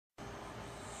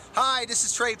Hi, this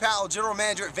is Trey Powell, General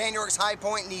Manager at Vann High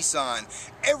Point Nissan.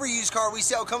 Every used car we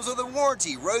sell comes with a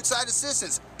warranty, roadside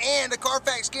assistance, and a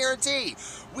Carfax guarantee.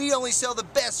 We only sell the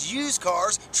best used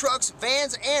cars, trucks,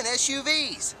 vans, and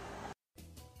SUVs.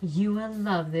 You will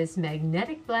love this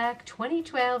magnetic black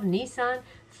 2012 Nissan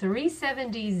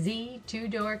 370Z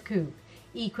two-door coupe,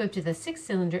 equipped with a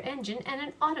 6-cylinder engine and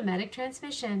an automatic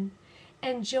transmission.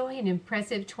 Enjoy an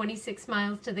impressive 26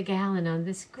 miles to the gallon on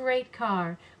this great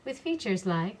car with features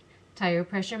like tire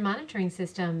pressure monitoring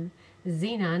system,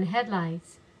 xenon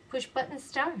headlights, push-button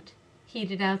start,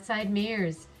 heated outside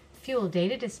mirrors, fuel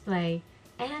data display,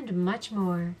 and much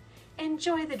more.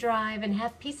 Enjoy the drive and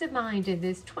have peace of mind in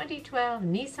this 2012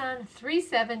 Nissan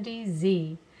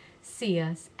 370Z. See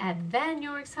us at Vann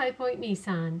High Point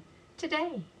Nissan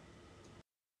today.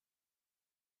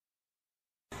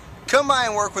 Come by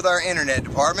and work with our internet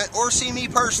department or see me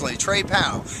personally, Trey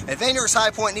Powell. At Vann High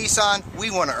Point Nissan,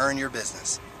 we want to earn your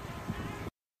business.